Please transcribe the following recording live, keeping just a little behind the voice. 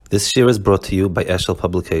This year is brought to you by Eshel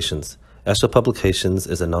Publications. Eshel Publications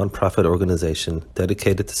is a non-profit organization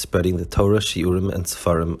dedicated to spreading the Torah, Shiurim, and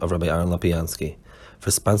Sefarim of Rabbi Aaron Lopiansky. For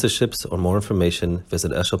sponsorships or more information,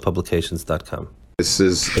 visit eshelpublications.com. This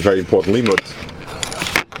is a very important limud.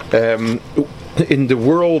 In the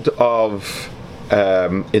world of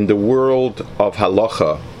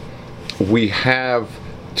halacha, we have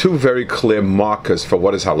two very clear markers for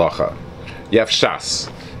what is halacha. You have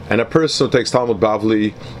Shas, and a person who takes Talmud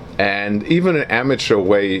Bavli, and even in an amateur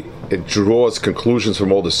way, it draws conclusions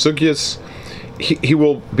from all the sugyas. He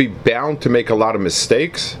will be bound to make a lot of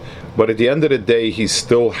mistakes, but at the end of the day, he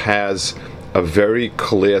still has a very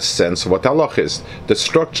clear sense of what halacha is. The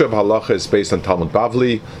structure of halacha is based on Talmud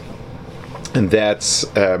Bavli, and that's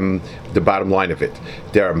the bottom line of it.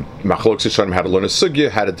 There are machlokes Rishonim how to learn a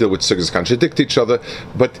sugya, how to deal with sugyas contradict each other,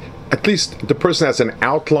 but at least the person has an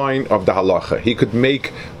outline of the halacha. He could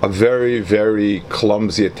make a very, very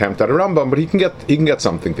clumsy attempt at a Rambam, but he can get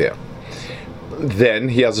something there. Then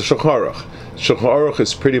he has a Shulchan Aruch. Shulchan Aruch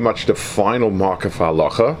is pretty much the final marker for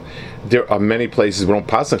halacha. There are many places we don't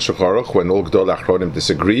pass on Shulchan Aruch when all Gdolei Achronim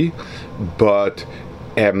disagree, but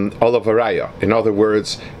Olav Araya. In other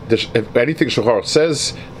words, if anything Shulchan Aruch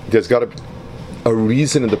says, there's got to be a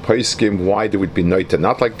reason in the poskim why there would be noita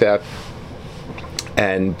not like that,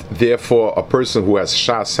 and therefore a person who has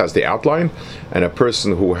Shas has the outline, and a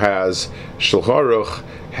person who has Shulchan Aruch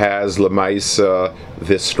has Lemaisa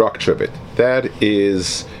the structure of it. That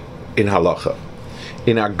is in halacha.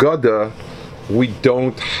 In Agada, we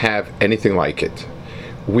don't have anything like it.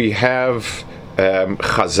 We have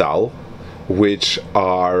Chazal, which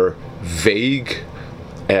are vague.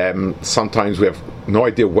 Sometimes we have no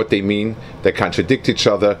idea what they mean. They contradict each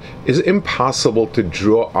other. It's impossible to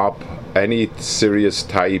draw up any serious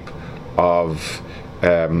type of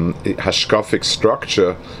hashkafic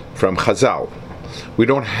structure from Chazal. We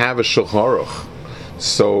don't have a Shulchan Aruch,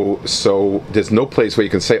 so there's no place where you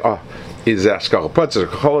can say, is hashkacha pratz or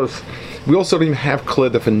cholos. We also don't even have clear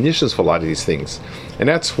definitions for a lot of these things, and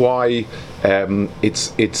that's why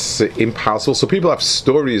it's impossible. So people have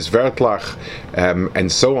stories, vertlach,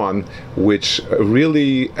 and so on, which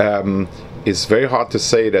really is very hard to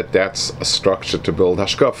say that that's a structure to build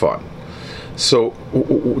hashkafa on. So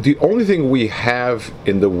the only thing we have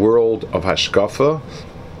in the world of hashkafa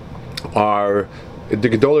are the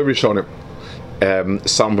Gedolei Rishonim.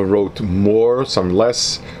 Some wrote more, some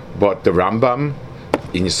less, but the Rambam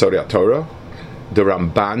in Yesodei HaTorah, the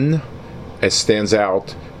Ramban stands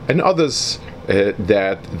out, and others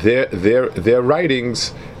that their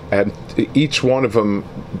writings, each one of them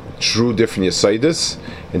drew different Yesodis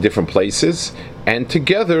in different places, and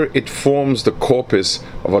together it forms the corpus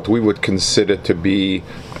of what we would consider to be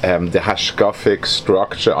the hashkafic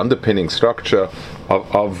structure, underpinning structure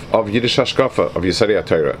of Yiddish hashkafa, of Yesodei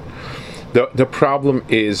HaTorah. The problem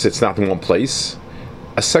is it's not in one place.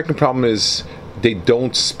 A second problem is they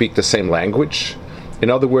don't speak the same language. In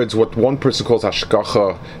other words, what one person calls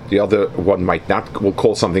hashkacha, the other one might not, will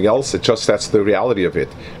call something else. It's just that's the reality of it,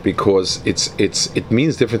 because it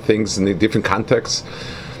means different things in the different contexts.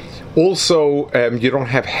 Also, you don't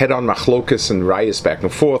have head-on machlokas and rayas back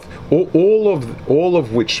and forth. All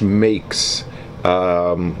of which makes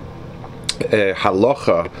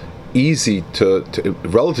halacha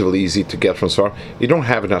relatively easy to get from Svar. You don't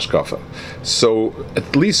have an hashkafa. So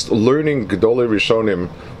at least learning Gedolei Rishonim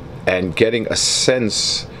and getting a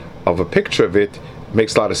sense of a picture of it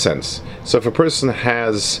makes a lot of sense. So if a person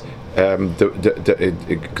has the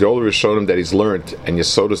Gedolei Rishonim that he's learned and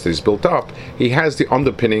Yesodus that he's built up, he has the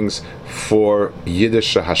underpinnings for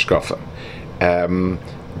Yiddish hashkafa.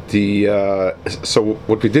 So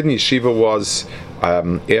what we did in yeshiva was,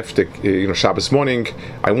 after Shabbos morning,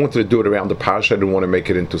 I wanted to do it around the parsha. I didn't want to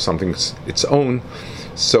make it into something its own,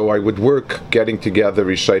 so I would work getting together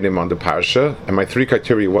Rishonim on the parsha, and my three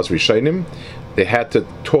criteria was Rishonim. They had to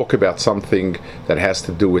talk about something that has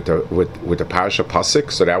to do with the parsha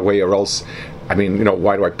pasuk, so that way, or else,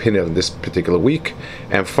 why do I pin it in this particular week?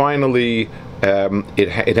 And finally,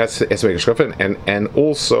 it has to make a shkafin, and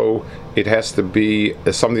also it has to be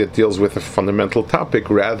something that deals with a fundamental topic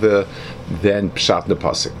rather than pshat and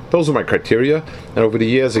pasuk. Those are my criteria, and over the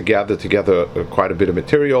years I gathered together quite a bit of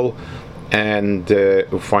material, and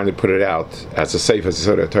finally put it out as a sefer, as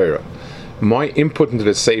Yesodei HaTorah. My input into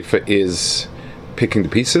the sefer is picking the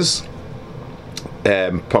pieces,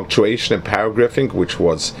 punctuation and paragraphing, which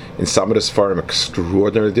was in some of the Sfarim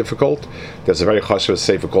extraordinarily difficult. There's a very chashuv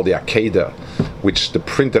sefer called the Akeda, which the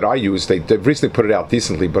print that I use, they've recently put it out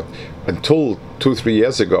decently, but until 2-3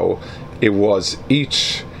 years ago, it was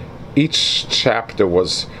each chapter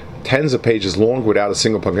was tens of pages long without a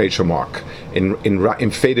single punctuation mark in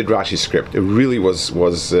faded Rashi script. It really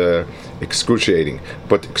was excruciating,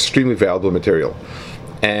 but extremely valuable material.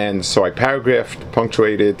 And so I paragraphed,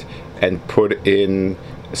 punctuated, and put in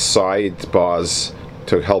sidebars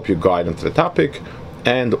to help you guide into the topic,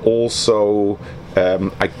 and also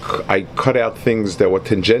I cut out things that were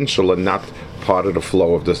tangential and not part of the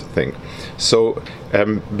flow of this thing. So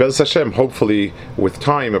Bez Hashem, hopefully with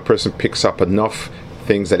time a person picks up enough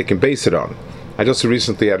things that he can base it on. I just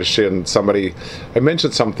recently had a share, and I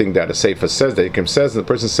mentioned something that a Sefer says, that Yikim says, and the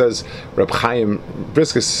person says, Reb Chaim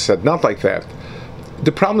Brisker said not like that.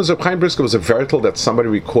 The problem is Reb Chaim Brisker was a vertical that somebody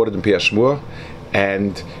recorded in Piyah Shmur,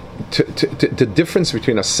 and the difference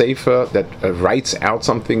between a sefer that writes out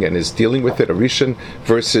something and is dealing with it, a rishon,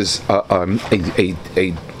 versus a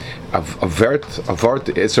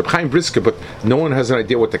vart, it's Reb Chaim Brisker, but no one has an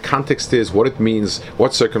idea what the context is, what it means,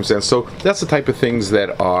 what circumstance. So that's the type of things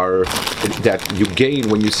that you gain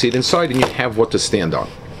when you see it inside and you have what to stand on.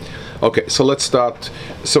 Okay, so let's start.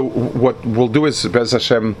 So what we'll do is, Bez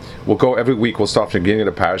Hashem, we'll go every week. We'll start from the beginning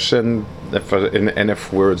of the parasha, and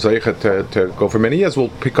if we're zeicha to go for many years, we'll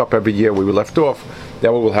pick up every year where we left off.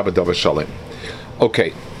 That way we'll have a davar shalom.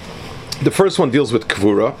 Okay, the first one deals with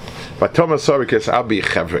kvura.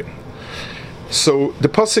 So the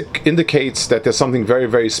pasuk indicates that there's something very,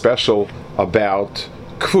 very special about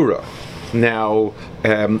kvura. Now,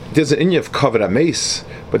 there's an inyan of kavod hameis,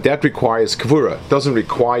 but that requires kvura. It doesn't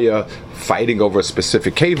require fighting over a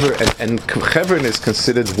specific kever, and kever is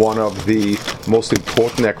considered one of the most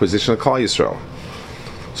important acquisitions of Klal Yisrael.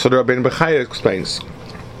 So the Rabbeinu Bechaya explains,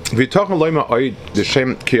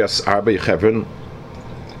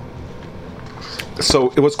 so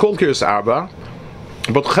it was called Kiryas Arba,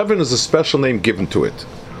 but Chevron is a special name given to it.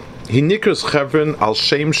 He nikras Chevron al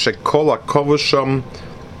shem shekol hakovusham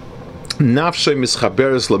nafshe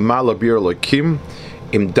mischaberes lemala bir Elokim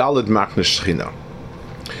im daled machne shchina.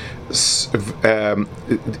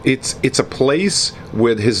 It's a place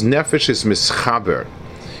where his nefesh is mischaber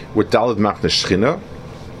with daled machne shchina,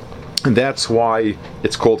 and that's why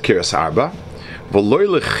it's called Kiryas Arba. V'loy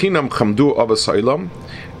lechinam chamdu avos ha'olam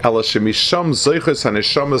ela shemisham zeiches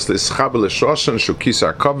haneshamas l'ischaber l'shoshan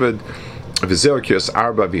shukisa kavod v'zeh Kiryas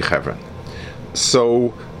Arba v'chevron.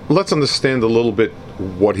 So let's understand a little bit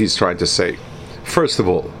what he's trying to say. First of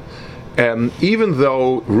all, even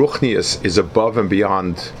though Ruchnius is above and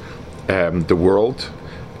beyond the world,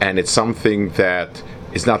 and it's something that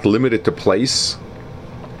is not limited to place,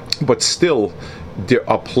 but still there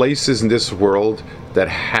are places in this world that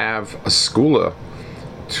have a skula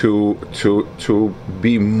to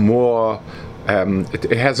be more.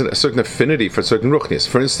 It has a certain affinity for certain Ruchnius.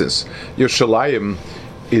 For instance, Yerushalayim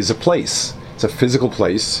is a place. It's a physical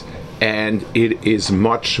place, and it is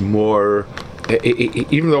much more.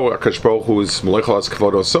 Even though HaKadosh Baruch Hu is Melech Ha'aretz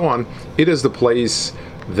Kavod and so on, it is the place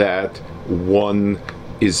that one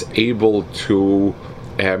is able to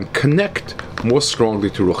connect more strongly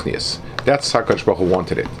to Ruchnius. That's how HaKadosh Baruch Hu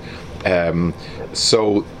wanted it.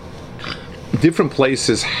 So different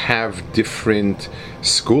places have different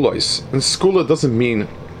skulos, and skula doesn't mean,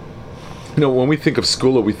 when we think of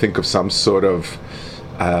skula, we think of some sort of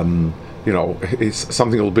it's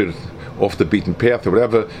something a little bit off the beaten path or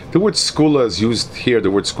whatever. The word skula is used here.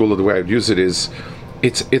 The word skula, the way I would use it is,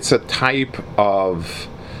 it's a type of,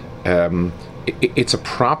 it's a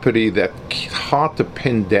property that hard to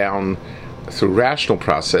pin down through rational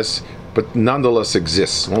process, but nonetheless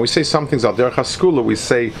exists. When we say something's al derech skula, we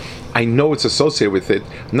say, I know it's associated with it,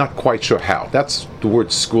 I'm not quite sure how. That's the word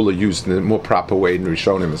skula used in a more proper way in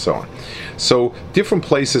Rishonim and so on. So different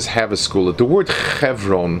places have a skula. The word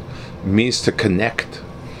chevron means to connect.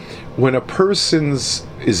 When a person's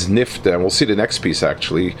is nifter, and we'll see the next piece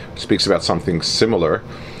actually speaks about something similar.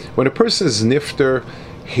 When a person is nifter,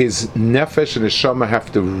 his nefesh and his neshama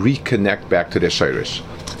have to reconnect back to their shayrish.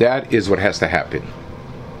 That is what has to happen.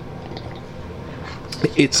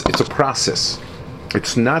 It's a process.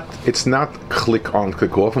 It's not click on,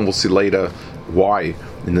 click off, and we'll see later why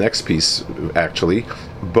in the next piece actually.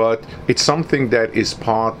 But it's something that is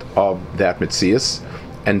part of that metzias,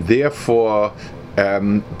 and therefore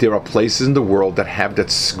there are places in the world that have that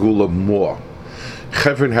skula more.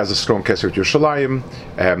 Chevron has a strong kesser with Yerushalayim.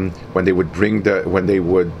 When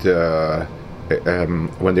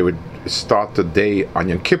they would start the day on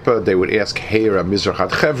Yom Kippur, they would ask Heira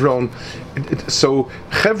Mizrachat Chevron. So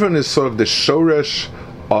Chevron is sort of the shoresh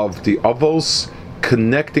of the avos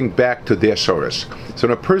connecting back to their shoresh. So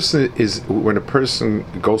when a person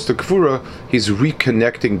goes to Kvura, he's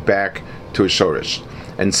reconnecting back to his shoresh.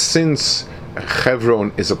 And since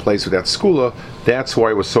Hebron is a place without skula. That's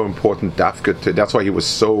why it was so important. That's why he was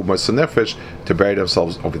so Moser Nefesh to bury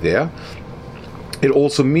themselves over there. It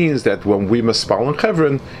also means that when we mispal in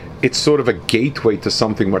Hebron, it's sort of a gateway to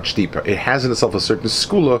something much deeper. It has in itself a certain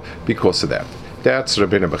skula because of that. That's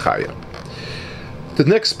Rabbeinu Bechaya. The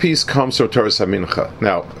next piece comes from Torah Mincha.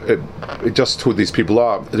 Now, just who these people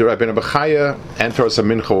are, the Rabbeinu Bechaya and Torah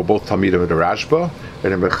Mincha were both Talmidim of the Rashba.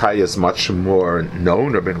 Rabbeinu Bechaya is much more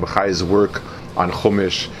known. Rabbeinu Bechaya's work on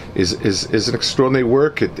Chumash is an extraordinary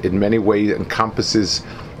work. It in many ways encompasses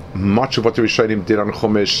much of what the Rishonim did on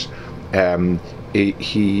Chumash.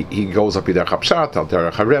 He goes up Derech HaPshat, Al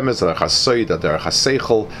Derech HaRemez, Al Derech HaSoid, Al Derech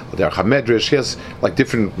HaSeichel, Al Derech HaMedrash. He has like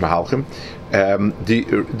different mahalchim.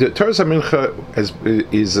 The Torah Mincha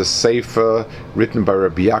is a sefer written by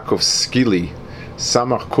Rabbi Yaakov Skili,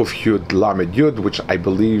 Samach Kuf Yud Lamed Yud, which I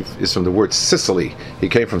believe is from the word Sicily. He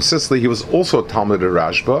came from Sicily. He was also a Talmud of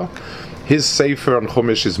Rashba. His sefer on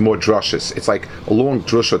Chumash is more drushes. It's like a long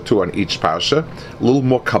drush or two on each parsha, a little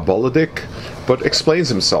more Kabbalic, but explains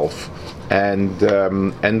himself and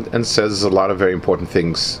says a lot of very important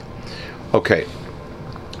things. Okay.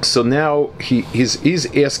 So now he's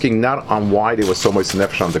asking not on why there was so much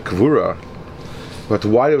nefesh on the kavura, but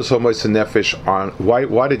why there was so much nefesh on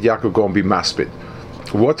why did Yaakov go and be maspid?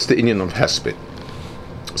 What's the inyan of hesped?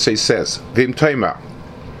 So he says, "V'im taima,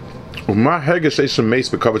 u'ma hergesh eishim meis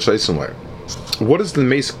b'kavod shleisum. What does the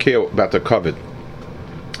meis care about the kavod?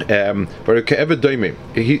 But ke'eved doimim,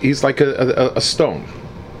 he's like a stone."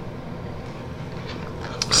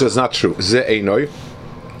 So it's not true. Ze einoi.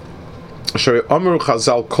 The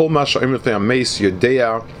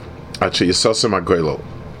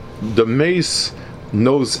mace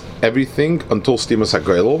knows everything until stimas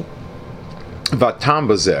hagoylo. Vatam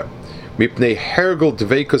bazer mipnei hergel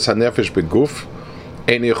dveikus hanefesh beguf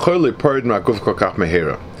and yichol lepard ma'guf kolkach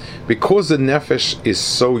mehera. Because the nefesh is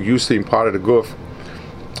so used to being part of the guf,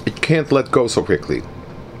 it can't let go so quickly.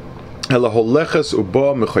 Ela holeches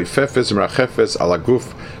uba mechoyfefes merachefes ala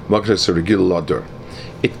guf magnes regil lador.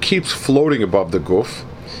 It keeps floating above the guf.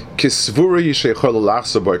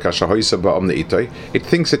 It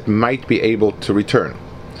thinks it might be able to return.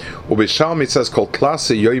 Ubishalm, it says called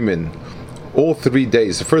klase yoimin. All 3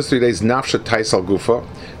 days, the first 3 days, nafsha taisal gufa,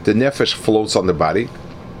 the nefesh floats on the body.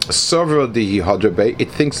 Savra di hadrabe,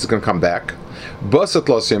 it thinks it's going to come back. Basat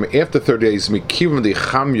losim, after 30 days, mikivim di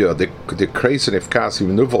chamya, the kreisen ifkas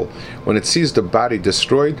nuvel, when it sees the body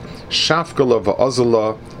destroyed, shafgala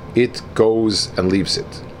va'azala, it goes and leaves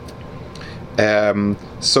it.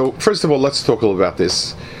 So first of all, let's talk a little about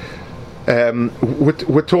this.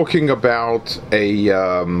 We're talking about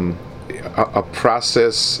a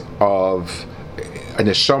process of a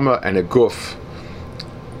neshama and a guf.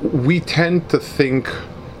 We tend to think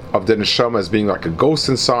of the neshama as being like a ghost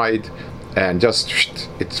inside, and just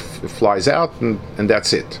it flies out, and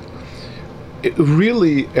that's it.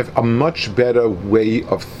 Really, a much better way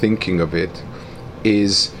of thinking of it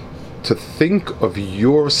is to think of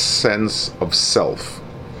your sense of self.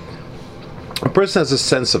 A person has a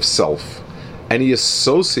sense of self, and he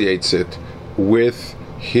associates it with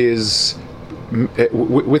his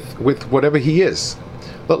with whatever he is.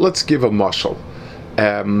 Let's give a mashal.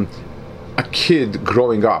 A kid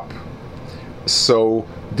growing up. So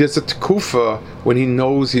there's a tekufa when he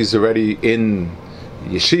knows he's already in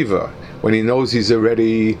yeshiva, when he knows he's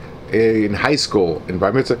already in high school, in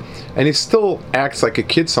bar mitzvah, and he still acts like a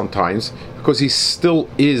kid sometimes because he still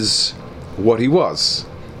is what he was.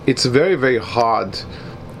 It's very, very hard.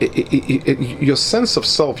 Your sense of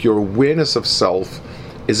self, your awareness of self,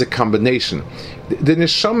 is a combination. The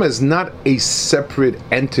neshama is not a separate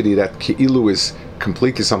entity that ki'ilu is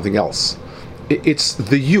completely something else. It's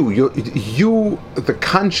the you. The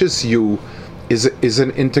conscious you is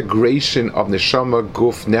an integration of neshama,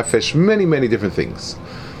 guf, nefesh, many, many different things.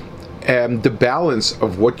 The balance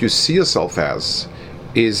of what you see yourself as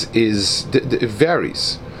it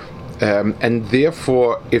varies, and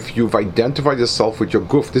therefore, if you've identified yourself with your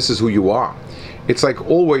guf, this is who you are. It's like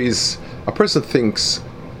always a person thinks,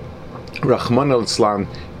 Rahman al-Islam,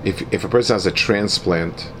 if a person has a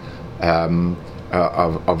transplant of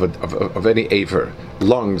any aver,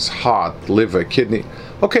 lungs, heart, liver, kidney,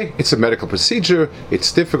 okay, it's a medical procedure,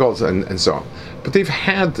 it's difficult, and so on. But they've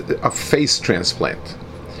had a face transplant.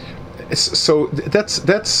 So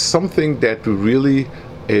that's something that really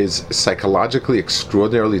is psychologically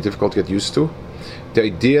extraordinarily difficult to get used to. The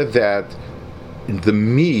idea that the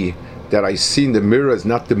me that I see in the mirror is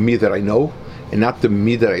not the me that I know, and not the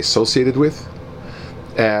me that I associated with.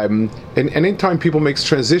 And anytime people make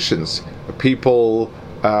transitions, people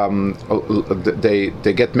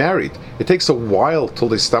they get married. It takes a while till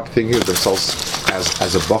they stop thinking of themselves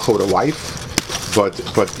as a bacha with a wife, but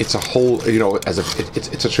it's a whole,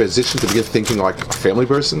 it's a transition to begin thinking like a family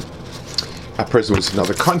person, a person who's in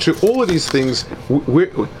another country. All of these things,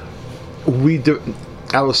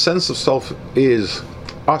 our sense of self is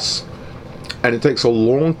us, and it takes a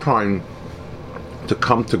long time to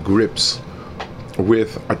come to grips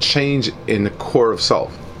with a change in the core of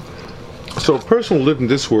self. So a person who lived in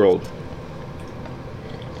this world,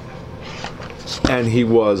 and he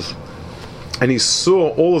saw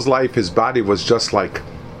all his life his body was just like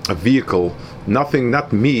a vehicle, nothing,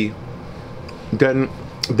 not me, then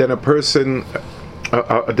a person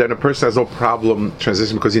has no problem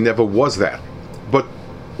transitioning, because he never was that. But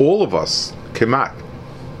all of us, kemat,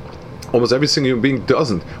 almost every single human being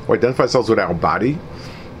doesn't, or identify ourselves with our body.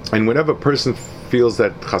 And whenever a person feels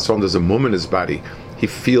that chasron, there's a mum in his body, he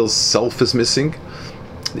feels self is missing.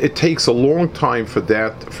 It takes a long time for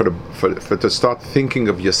to start thinking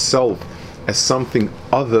of yourself as something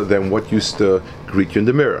other than what used to greet you in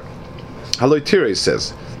the mirror. HaTorah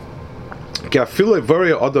says,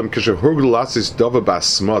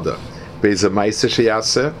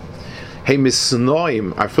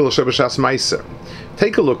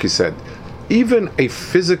 take a look, he said. Even a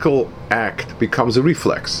physical act becomes a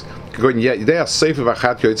reflex.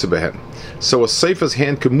 So a Sefer's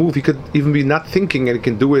hand can move. He could even be not thinking, and he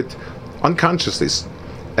can do it unconsciously.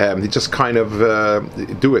 He just kind of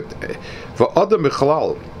do it. If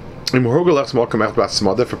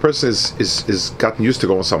a person is gotten used to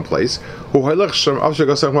going someplace, he'll find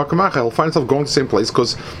himself going to the same place,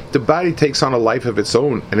 because the body takes on a life of its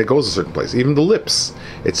own, and it goes a certain place. Even the lips,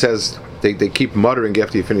 it says they keep muttering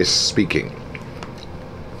after you finish speaking.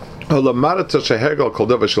 So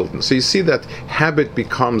you see that habit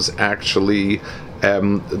becomes actually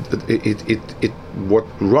what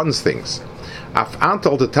runs things.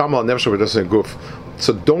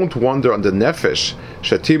 So don't wonder on the nefesh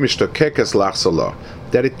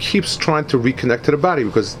that it keeps trying to reconnect to the body,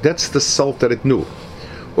 because that's the self that it knew.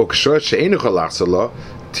 When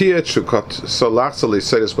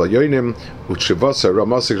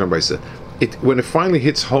it finally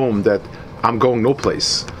hits home that I'm going no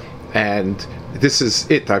place, and this is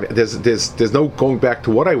it. There's no going back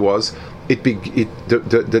to what I was.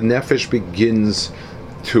 The nefesh begins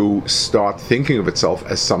to start thinking of itself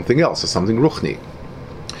as something else, as something ruchni.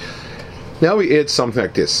 Now we add something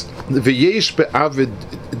like this: there's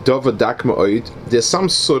some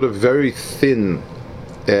sort of very thin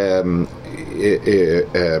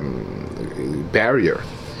barrier,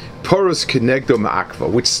 porous kenegdo ma'akva,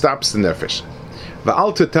 which stops the nefesh. So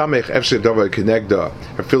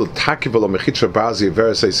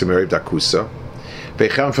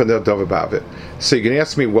you can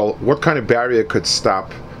ask me, well, what kind of barrier could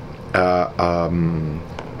stop a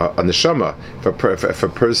neshama? If a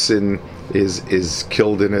person is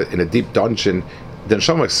killed in a deep dungeon, the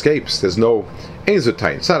neshama escapes. There's no, it's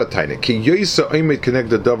not a tiny. It's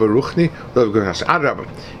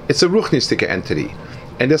a ruchnistic entity,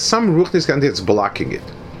 and there's some ruchnistic entity that's blocking it.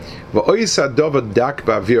 But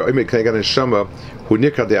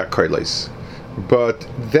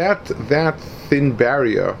that thin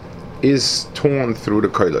barrier is torn through the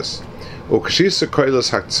koilos.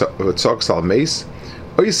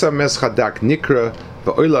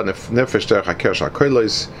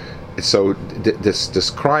 So this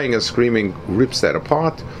crying and screaming rips that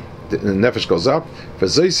apart. The nefesh goes up, and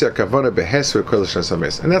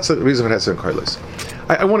that's the reason for Hesed and Koilos.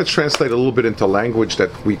 I want to translate a little bit into language that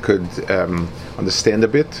we could understand a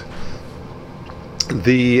bit.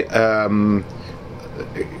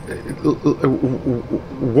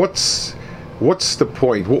 What's the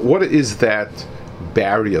point? What is that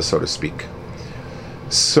barrier, so to speak?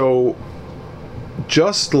 So,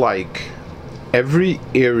 just like every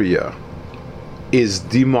area is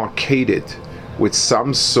demarcated with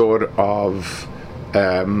some sort of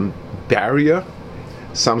barrier,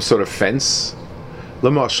 some sort of fence.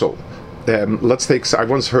 L'mashal, let's take. I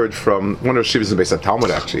once heard from one of the shivas in Beis Talmud,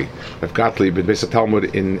 actually, Rav Gottlieb in Beis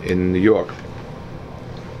Talmud in New York.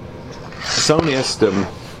 Someone asked him,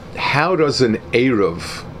 "How does an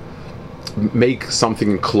Eruv make something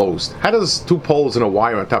enclosed? How does two poles and a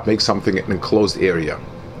wire on top make something an enclosed area?"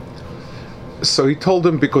 So he told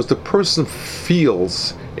him, because the person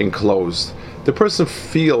feels enclosed. The person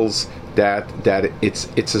feels that it's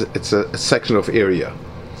a section of area.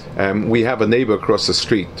 We have a neighbor across the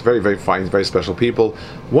street, very, very fine, very special people.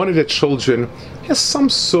 One of the children has some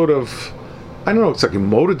sort of, I don't know, it's like a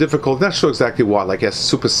motor difficulty, not sure exactly what, like has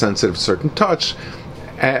super sensitive, certain touch.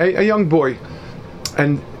 A young boy,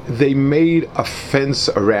 and they made a fence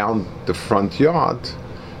around the front yard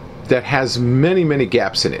that has many, many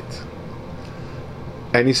gaps in it.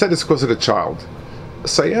 And he said it's because of the child.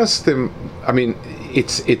 So I asked him, I mean,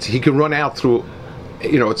 it's he can run out through,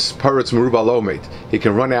 it's Paretz Merubah Lomed. He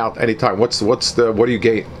can run out anytime. What do you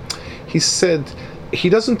gain? He said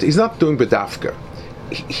he's not doing bedafka.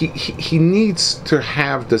 He needs to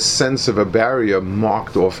have the sense of a barrier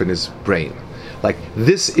marked off in his brain. Like,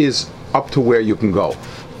 this is up to where you can go.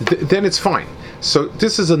 Then it's fine. So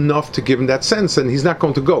this is enough to give him that sense, and he's not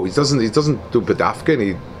going to go. He doesn't do bedafka, and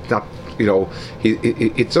he's not,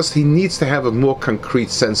 he needs to have a more concrete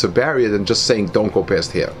sense of barrier than just saying don't go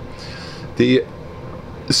past here.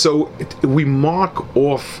 We mark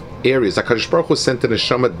off areas. HaKadosh Baruch Hu sent the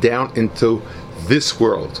neshama down into this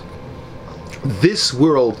world. This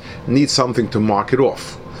world needs something to mark it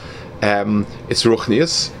off. It's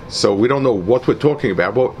ruchnius, so we don't know what we're talking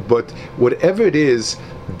about, but whatever it is,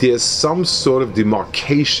 there's some sort of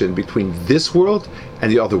demarcation between this world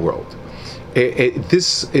and the other world.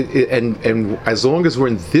 And as long as we're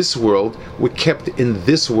in this world, we're kept in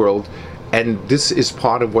this world, and this is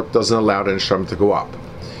part of what doesn't allow the neshama to go up.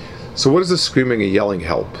 So what does the screaming and yelling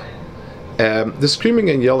help? The screaming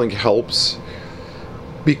and yelling helps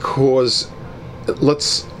because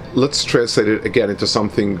let's translate it again into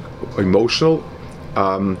something emotional.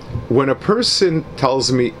 When a person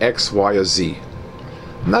tells me X, Y, or Z,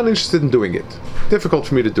 I'm not interested in doing it. Difficult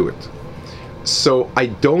for me to do it. So I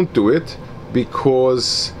don't do it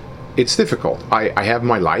because it's difficult. I have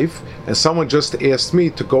my life, and someone just asked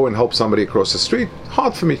me to go and help somebody across the street.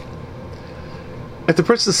 Hard for me. If the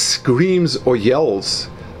person screams or yells,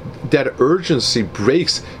 that urgency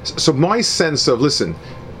breaks. So my sense of, listen,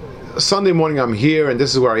 Sunday morning I'm here and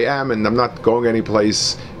this is where I am and I'm not going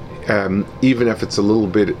anyplace, even if it's a little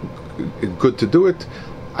bit good to do it,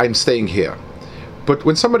 I'm staying here. But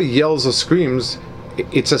when somebody yells or screams,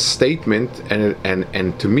 it's a statement,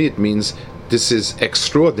 and to me it means this is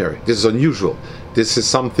extraordinary, this is unusual, this is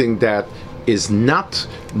something that is not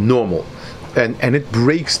normal, and it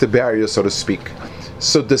breaks the barrier, so to speak.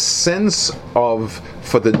 So the sense of,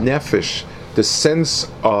 for the nefesh, the sense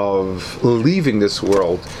of leaving this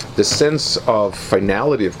world, the sense of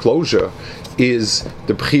finality, of closure, is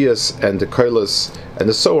the b'chias and the koilas and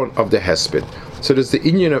the so on of the hesped. So there's the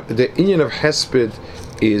inyan of hesped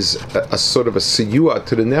is a sort of a siyua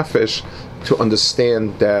to the nefesh to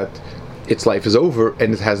understand that its life is over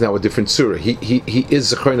and it has now a different surah. He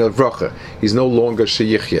is zechron al-vracha. He's no longer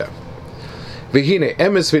sheyichya. V'hine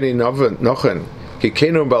emes v'nei nochen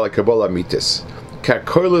kikeinu balakabol amitis.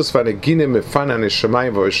 Kakoilus v'neginim mefanan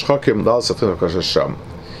eshamayim v'eshchokim lal satun v'koshasham.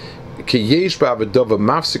 Ki yesh ba'avedova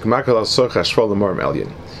mafsik makal al-soch hashval l'morim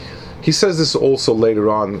elyon. He says this also later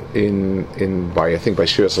on by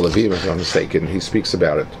Shir Salavim, if I'm not mistaken. He speaks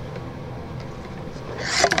about it.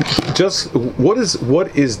 Just what is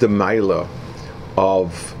the maila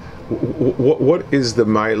of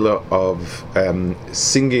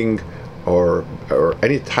singing or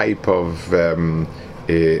any type of when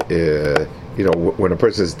a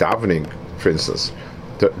person is davening, for instance,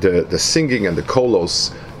 the singing and the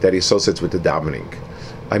kolos that he associates with the davening.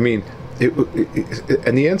 I mean.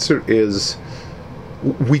 And the answer is,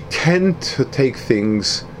 we tend to take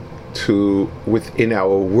things to within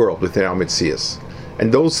our world, within our mitzias,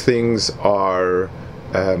 and those things are,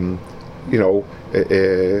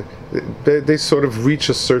 they sort of reach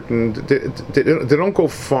a certain. They don't go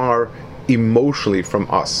far emotionally from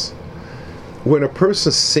us. When a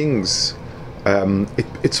person sings,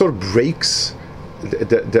 it sort of breaks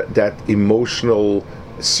that emotional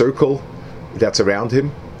circle that's around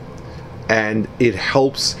him. And it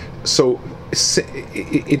helps. So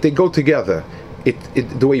they go together.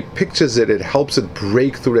 The way he pictures it, it helps it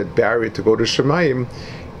break through that barrier to go to Shemayim.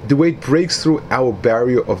 The way it breaks through our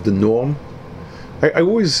barrier of the norm. I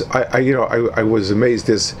was amazed.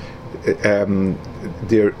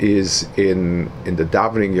 There is in the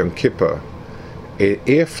davening Yom Kippur,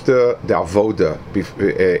 after the avoda,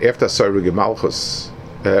 after Sarug Malchus,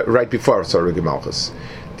 right before Sarug Malchus.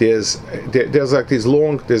 There's like these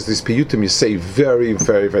piyutim you say very,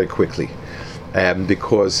 very, very quickly,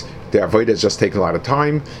 because the avodah has just taken a lot of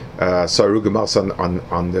time. Sarug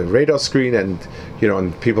on the radar screen, and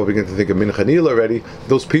people begin to think of Mincha Nil already.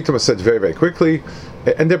 Those piyutim are said very, very quickly,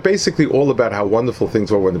 and they're basically all about how wonderful things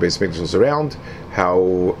were when the Beis Mikdash was around.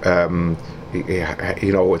 How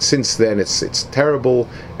since then it's terrible,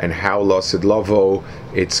 and how Lasid Lavo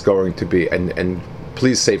it's going to be, and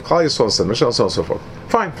please save Klal Yisrael, and so on and so forth.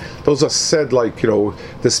 Fine, those are said like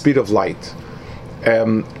the speed of light.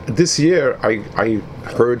 This year I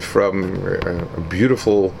heard from a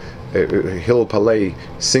beautiful Hillel Palei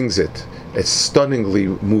sings it. It's stunningly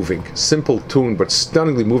moving, simple tune, but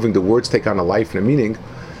stunningly moving. The words take on a life and a meaning.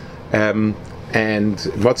 And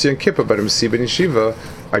Matzi and Kippur, but in Yeshiva,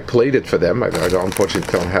 I played it for them. I unfortunately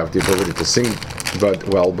don't have the ability to sing, but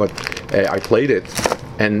I played it,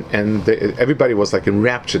 and everybody was like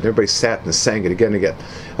enraptured. Everybody sat and sang it again and again. I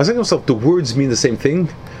was thinking to myself, the words mean the same thing.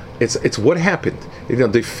 It's what happened.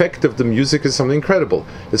 The effect of the music is something incredible.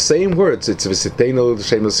 The same words. It's V'siteinu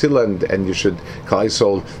Shemus Hila, and you should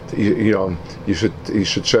Klaisol. You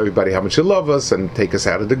should show everybody how much you love us and take us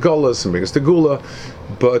out of the gullus and bring us to Gula.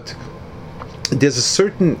 But there's a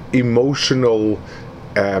certain emotional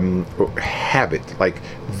habit, like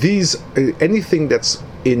these. Anything that's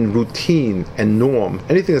in routine and norm,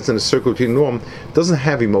 anything that's in a circle routine norm, doesn't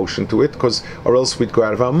have emotion to it, or else we'd go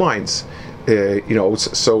out of our minds.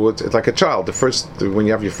 So it's like a child. When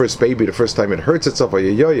you have your first baby, the first time it hurts itself,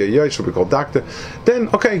 should we call doctor? Then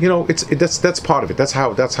okay, that's part of it. That's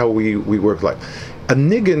how we work life. A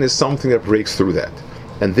niggin is something that breaks through that,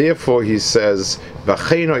 and therefore he says,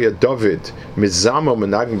 David mizamo.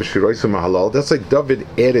 That's like David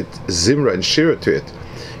added zimra and shira to it.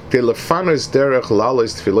 In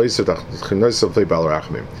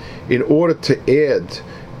order to add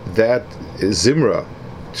that zimra,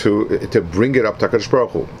 to bring it up to HaKadosh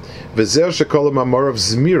Baruch Hu. V'zer shekolam amarav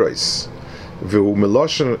zmiros v'hu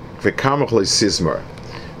meloshen v'kamach le'sizmar.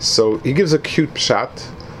 So he gives a cute pshat.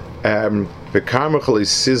 V'kamach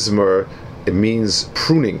le'sizmar, it means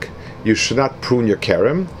pruning. You should not prune your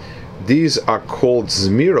kerem. These are called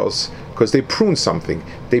zmiros because they prune something.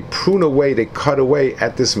 They prune away, they cut away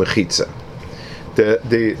at this mechitza.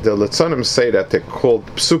 The Letzonim say that they're called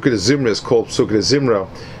Psukei de Zimra is called Psukei de Zimra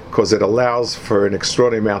because it allows for an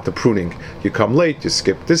extraordinary amount of pruning. You come late, you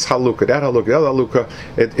skip this halukah, that halukah, that halukah.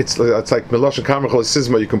 It's like Meloshen Kamach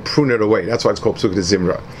Le'sizma, you can prune it away. That's why it's called Psukei de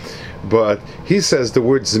Zimra. But he says the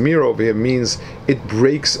word Zmir over here means it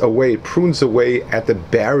breaks away, it prunes away at the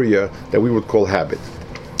barrier that we would call habit.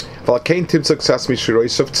 That's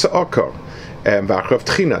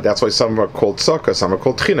why some are called tzaka, some are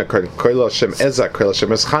called tchina. Koil Hashem Eza, Koil Hashem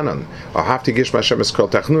Eschanan. Ahavti Gish Hashem Eskol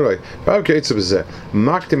Technurai.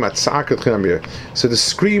 So the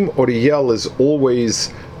scream or the yell is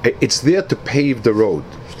always, it's there to pave the road.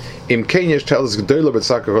 So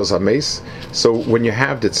when you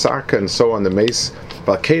have the tzaka and so on the mace,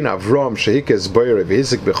 he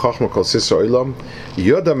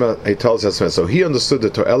understood the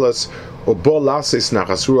to'elas. So the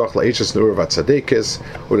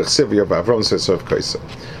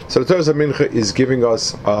Torah Mincha is giving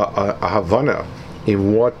us a Havana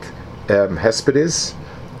in what Hesped is,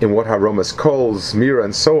 in what Haromas calls, Mira,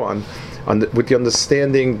 and so on, with the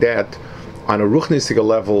understanding that on a Ruchnistic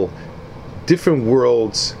level, different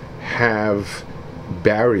worlds have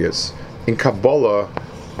barriers. In Kabbalah,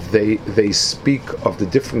 they speak of the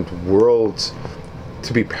different worlds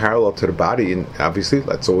to be parallel to the body, and obviously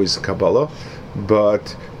that's always Kabbalah.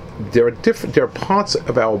 But there are parts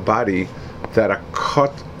of our body that are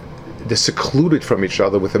they're secluded from each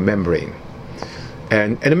other with a membrane,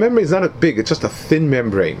 and the membrane is not that big; it's just a thin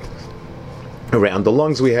membrane. Around the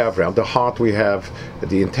lungs we have, around the heart we have,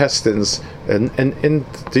 the intestines, and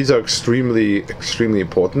these are extremely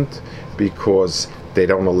important because they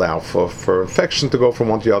don't allow for infection to go from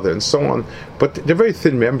one to the other and so on. But they're very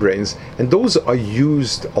thin membranes, and those are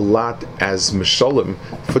used a lot as mishalim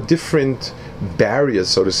for different barriers,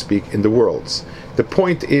 so to speak, in the worlds. The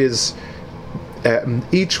point is,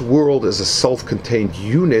 each world is a self-contained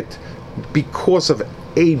unit because of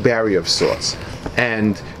a barrier of sorts.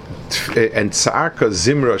 And tzaka,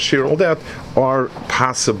 zimra, shir, all that are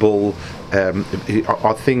possible,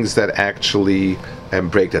 are things that actually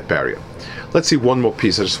break that barrier. Let's see one more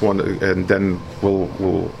piece. I just want to, and then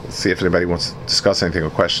we'll see if anybody wants to discuss anything or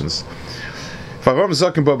questions. This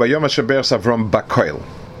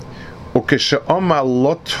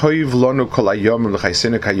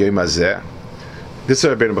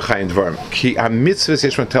is Rabbeinu B'chaim Dvarim. Ki ha-mitzvahs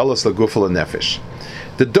yesh metelos l'gufo l'nefesh.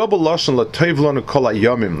 The double lashon l'toiv lanu kol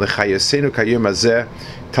hayomim l'chayesenu kayom hazeh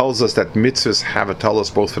tells us that mitzvahs have a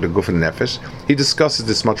telos both for the guf and the nefesh. He discusses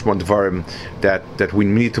this much more in Dvarim, that we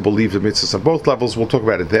need to believe the mitzvahs on both levels. We'll talk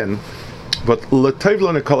about it then. But l'toiv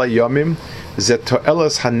lanu kol hayomim ze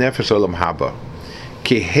to'elos ha-nefesh olam haba.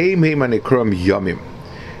 Ki heim anikrom yomim.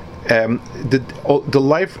 The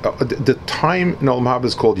time in olam haba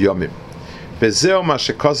is called yomim. Bezeo ma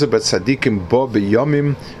shekaze b'tzadikim bo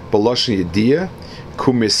b'yomim b'loshen yediyah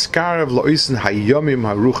kumiskarav lo'isen hayomim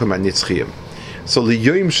haruchim hanitzchiyim. So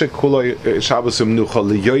liyoyim shekuloi Shabbos u'mnucha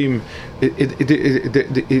liyoyim.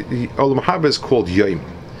 Olam haba is called yoyim.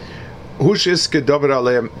 Hush is gedover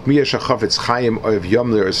alem mir shachavitz chayim oiv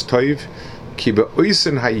yom le'ers toiv ki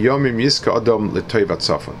be'oisen hayomim yiska adam le'toiv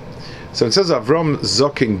atzafon. So it says Avram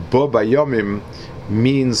zoking bo bayomim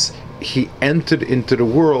means he entered into the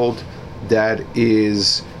world that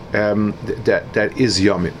is that is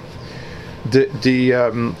yomim.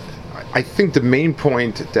 I think the main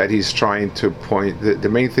point that he's trying to point, the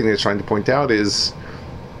main thing that he's trying to point out is,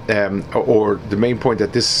 or the main point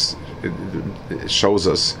that this shows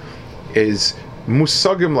us is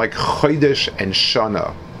musagim like chodesh and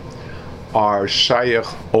shana are shaykh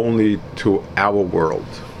only to our world.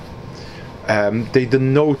 They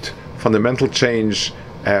denote fundamental change.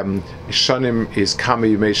 Shanim is kama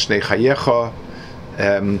yimei shnei chayecha.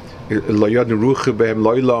 Lo yodnu ruchu behem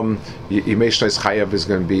loilam. Yimei shnei chayev is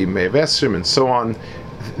going to be me'evesrim and so on.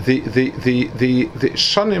 The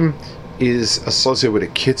shanim is associated with a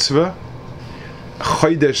kitzvah.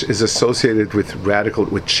 Chodesh is associated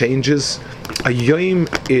with changes. A yom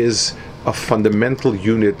is a fundamental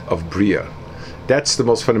unit of bria. That's the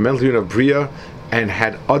most fundamental unit of bria. And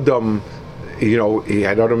had Adam, he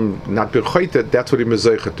had Adam not been choyted, that's what he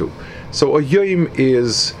mezeicha to. So a yom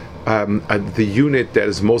is the unit that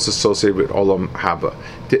is most associated with olam haba.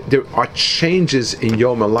 There are changes in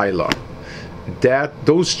yom and laila.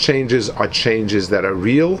 Those changes are changes that are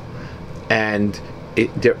real, and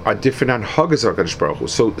there are different anhagas of HaKadosh Baruch Hu.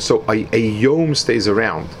 So a yom stays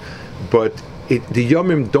around, but the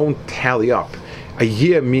yomim don't tally up. A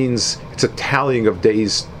year means it's a tallying of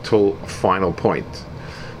days till a final point.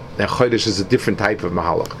 Now chodesh is a different type of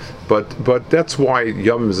mahalach, but that's why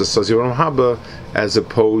yomim is associated with haba as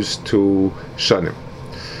opposed to shanim.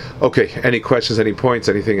 Okay, any questions, any points,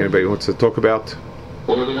 anything anybody wants to talk about?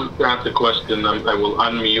 When we want to ask a question, I will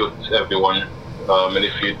unmute everyone. And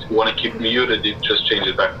if you want to keep muted, you just change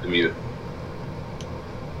it back to mute.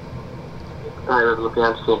 I was looking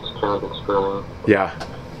at Saint's Count experiment. Yeah.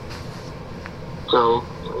 So,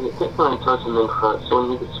 you take on touch and mincha. So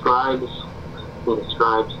when he describes the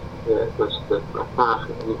path,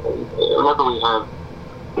 whenever we have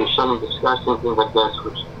the Shannon discussing things like this,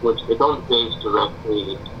 which they don't base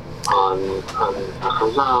directly on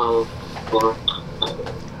Chazal,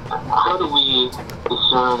 how do we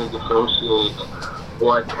discern and differentiate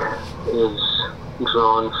what is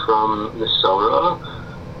drawn from Masorah,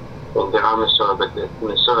 and there are Masorah, but the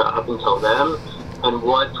Masorah up until them, and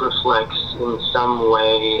what reflects in some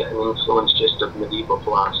way an influence just of medieval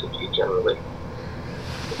philosophy generally?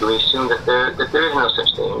 Do we assume that there is no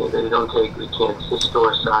such thing? That we can't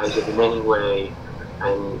historicize it in any way,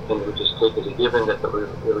 and we just take it as a given that the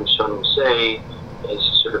Rishonim say is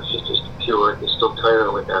sort of just pure, it's still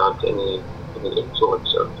Torah without any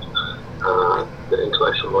influence of the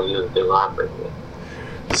intellectual milieu that they were operating in.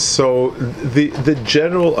 So the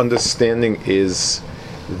general understanding is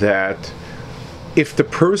that if the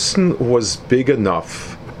person was big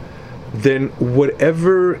enough, then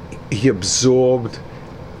whatever he absorbed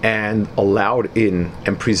and allowed in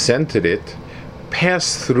and presented it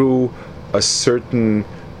passed through a certain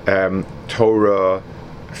Torah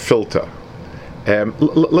filter.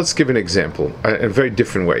 Let's give an example, a very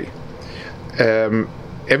different way.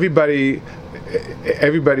 Everybody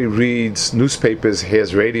reads newspapers,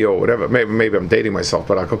 hears radio, whatever. Maybe I'm dating myself,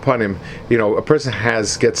 but upon him, a person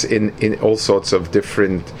gets in all sorts of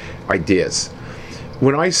different ideas.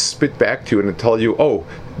 When I spit back to you and tell you, oh,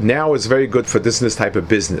 now it's very good for this and this type of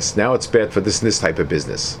business, now it's bad for this and this type of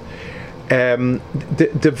business,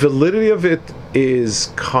 the validity of it is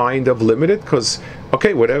kind of limited because,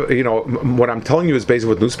 okay, whatever, what I'm telling you is based on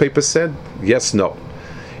what newspapers said, yes, no.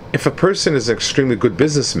 If a person is an extremely good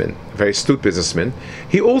businessman, a very astute businessman,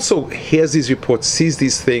 he also hears these reports, sees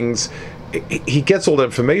these things, he gets all the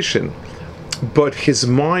information, but his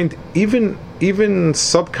mind, even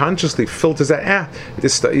subconsciously, filters that,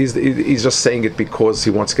 he's just saying it because he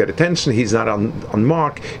wants to get attention, he's not on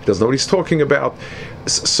mark, he doesn't know what he's talking about.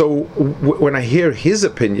 So when I hear his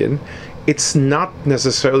opinion, it's not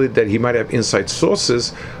necessarily that he might have inside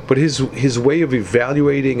sources, but his way of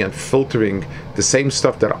evaluating and filtering the same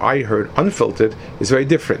stuff that I heard unfiltered is very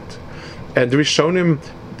different. And the Rishonim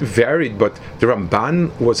varied, but the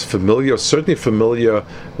Ramban was certainly familiar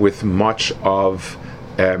with much of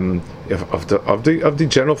the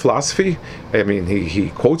general philosophy. I mean, he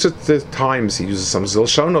quotes it at times, he uses some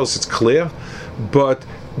Zilshonos, it's clear, but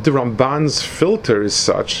the Ramban's filter is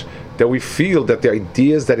such that we feel that the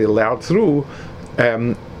ideas that he allowed through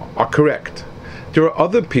are correct. There are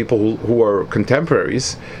other people who are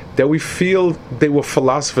contemporaries that we feel they were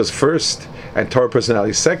philosophers first and Torah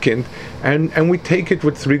personalities second, and we take it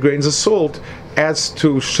with 3 grains of salt as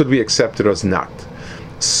to should we accept it or not.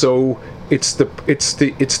 So it's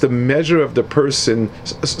the measure of the person.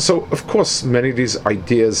 So of course, many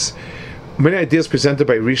ideas presented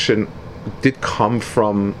by Rishon did come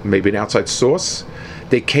from maybe an outside source.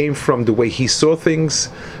 They came from the way he saw things,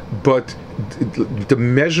 but the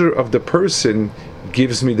measure of the person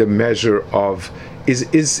gives me the measure of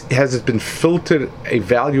has it been filtered,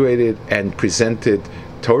 evaluated, and presented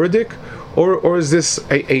Torahic, or is this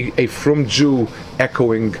a from Jew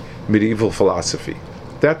echoing medieval philosophy?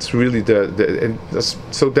 That's really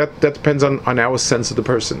so that depends on our sense of the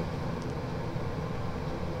person.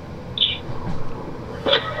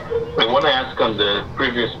 I want to ask on the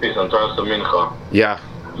previous piece on Taras Mincha. Yeah.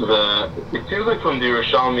 It seems like from the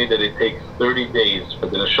Yerushalmi that it takes 30 days for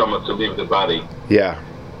the neshama to leave the body. Yeah.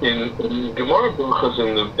 In Gemara Baruchas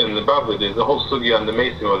in the Bavli, there's a whole sugya on the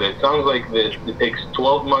Mason that it sounds like that it takes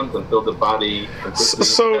 12 months until the body.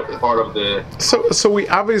 So that's part of the. So we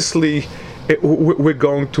obviously we're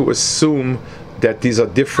going to assume that these are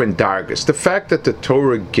different dargas. The fact that the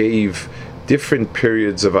Torah gave different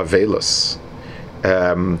periods of avelus,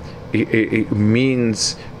 it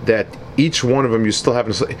means that each one of them you still have.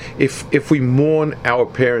 If we mourn our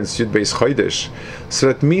parents Yud Beis Chodesh, so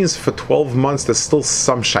that means for 12 months there's still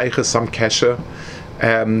some shaycha, some kesha.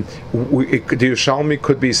 The Yerushalmi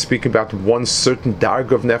could be speaking about one certain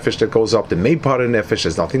darg of nefesh that goes up. The main part of nefesh,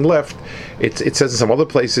 there's nothing left. It says in some other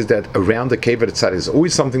places that around the cave at there's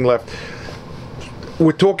always something left.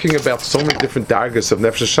 We're talking about so many different dargas of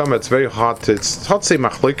nefesh shama. It's very hard to say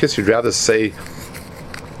machlokes. You'd rather say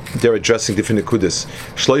they're addressing different nekudas.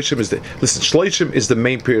 Shloshim is the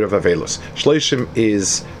main period of Avelus. Shloshim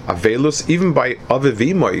is Avelus. Even by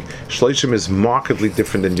Avivimoy, Shloshim is markedly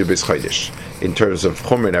different than Yud Beis Chodesh in terms of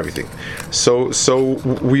Chomer and everything. So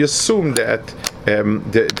we assume that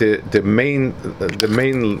the main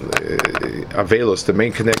Avelus, the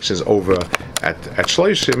main connection is over at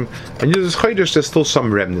Shloshim, and Yud Beis Chodesh there's still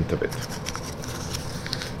some remnant of it.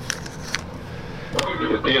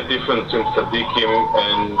 Is there a difference in tzaddikim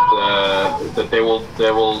and that they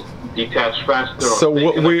will detach faster? So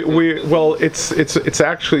it's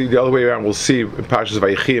actually the other way around. We'll see in Parshas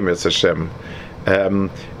Vayichim, it's Hashem.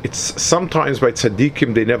 It's sometimes by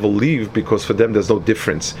tzaddikim they never leave because for them there's no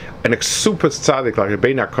difference. And a super tzaddik like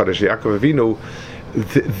Rabbeinu HaKadosh, Yaakov Avinu,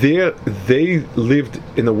 they lived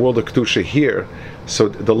in the world of Kedusha here, so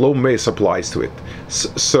the low mace applies to it.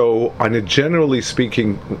 So on a generally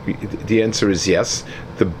speaking, the answer is yes.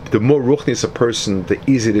 The more ruchnis a person, the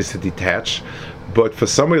easier it is to detach. But for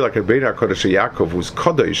somebody like Rabbeinu HaKadosh Yaakov, who's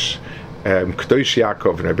Kadosh, Kadosh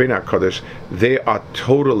Yaakov and Rabbeinu HaKadosh, they are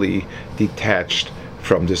totally detached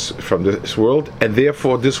from this world, and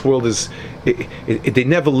therefore this world is they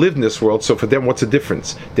never lived in this world. So for them, what's the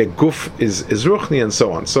difference? Their guf is ruchni and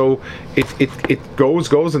so on. So it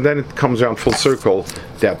goes, and then it comes around full circle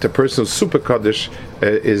that the person who's super kaddish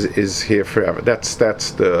is here forever. That's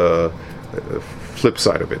the flip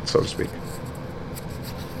side of it, so to speak.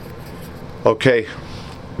 Okay,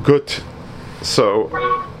 good. So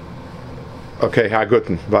okay, ha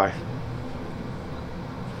guten, bye.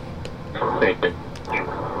 Thank you.